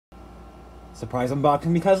Surprise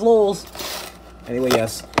unboxing because lolz. Anyway,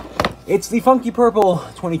 yes. It's the Funky Purple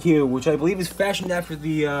 20Q, which I believe is fashioned after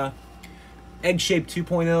the Egg-Shaped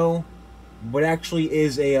 2.0, but actually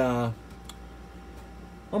is a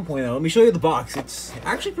 1.0. Let me show you the box. It's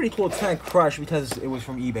actually pretty cool. It's kind of crushed because it was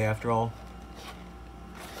from eBay after all.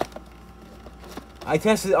 I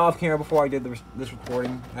tested it off camera before I did this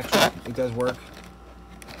recording. Actually, it does work.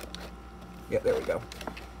 Yeah, there we go.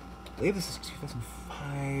 I believe this is 2005.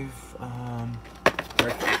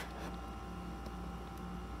 Right.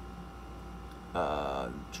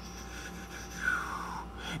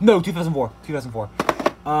 No, 2004.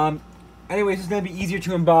 2004. Anyways, it's gonna be easier to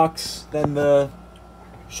unbox than the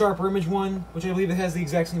Sharper Image one, which I believe it has the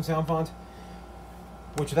exact same sound font.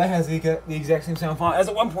 Which that has the exact same sound font as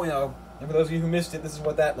a 1.0. And for those of you who missed it, this is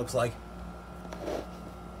what that looks like.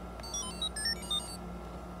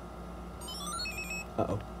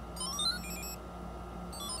 Uh-oh.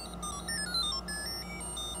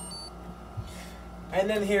 And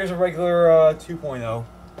then here's a regular 2.0.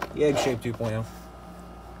 The Egg-Shaped 2.0.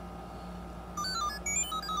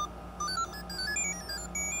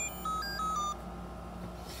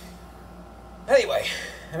 Anyway,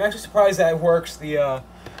 I'm actually surprised that it works, the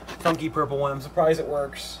Funky Purple one. I'm surprised it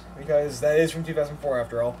works, because that is from 2004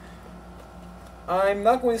 after all. I'm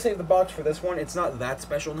not going to save the box for this one. It's not that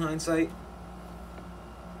special in hindsight.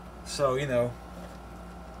 So, you know.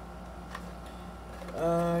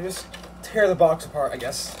 Just tear the box apart, I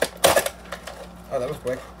guess. Oh, that was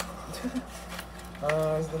quick.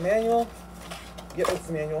 Is the manual? Yep, it's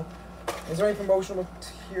the manual. Is there any promotional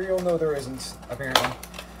material? No, there isn't, apparently.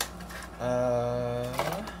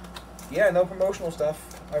 Yeah, no promotional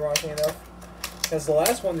stuff, ironically enough. Because the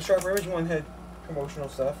last one, the Sharper Image one, had promotional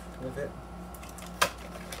stuff with it.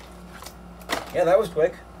 Yeah, that was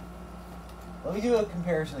quick. Let me do a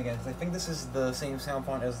comparison again, because I think this is the same sound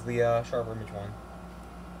font as the Sharper Image one.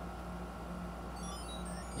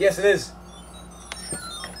 Yes, it is.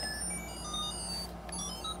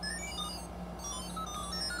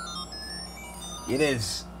 It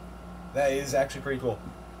is. That is actually pretty cool.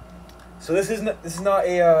 So this is not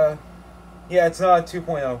a yeah, it's not a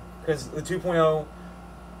 2.0, because the 2.0,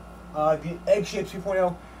 the Egg-Shaped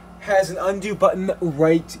 2.0 has an undo button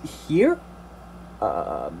right here.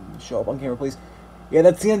 Show up on camera, please. Yeah,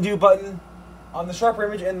 that's the undo button on the Sharper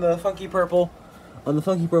Image and the Funky Purple. On the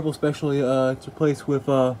Funky Purple especially, it's replaced with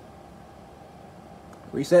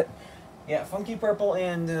reset. Yeah, Funky Purple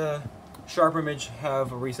and Sharper Image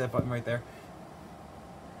have a reset button right there.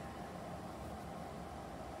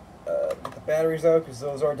 Get the batteries out, because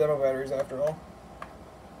those are demo batteries after all.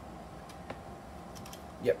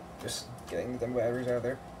 Yep, just getting the demo batteries out of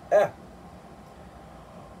there. Ah!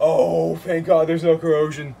 Oh, thank God there's no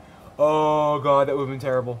corrosion. Oh God, that would have been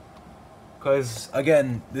terrible. Because,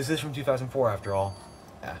 again, this is from 2004 after all.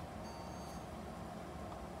 Yeah.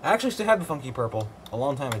 I actually still have the Funky Purple a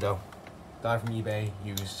long time ago. Got it from eBay,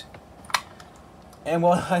 used. And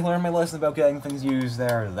well, I learned my lesson about getting things used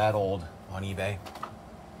that are that old on eBay.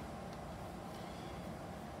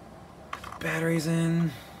 Batteries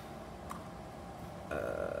in.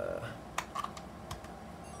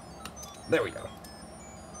 There we go.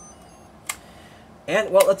 And,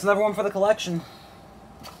 well, that's another one for the collection.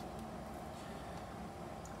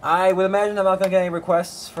 I would imagine I'm not going to get any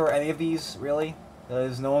requests for any of these, really.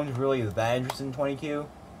 Because no one's really that interested in 20Q.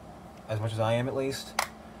 As much as I am, at least.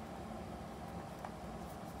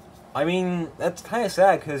 I mean, that's kind of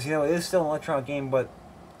sad, because, you know, it is still an electronic game, but,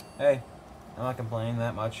 hey, I'm not complaining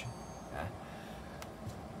that much. Yeah.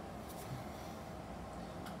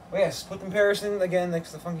 Well, yes, put comparison, again,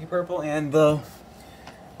 next to the Funky Purple and the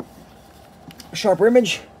Sharper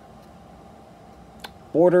Image.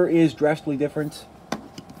 Border is drastically different.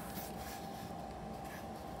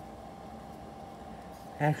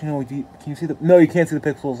 Actually, no, can you see the... No, you can't see the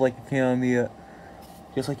pixels like you can on the...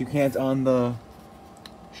 just like you can't on the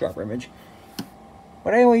Sharper Image.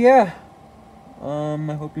 But anyway, yeah.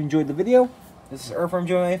 I hope you enjoyed the video. This is Earthworm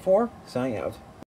Joe 94, signing out.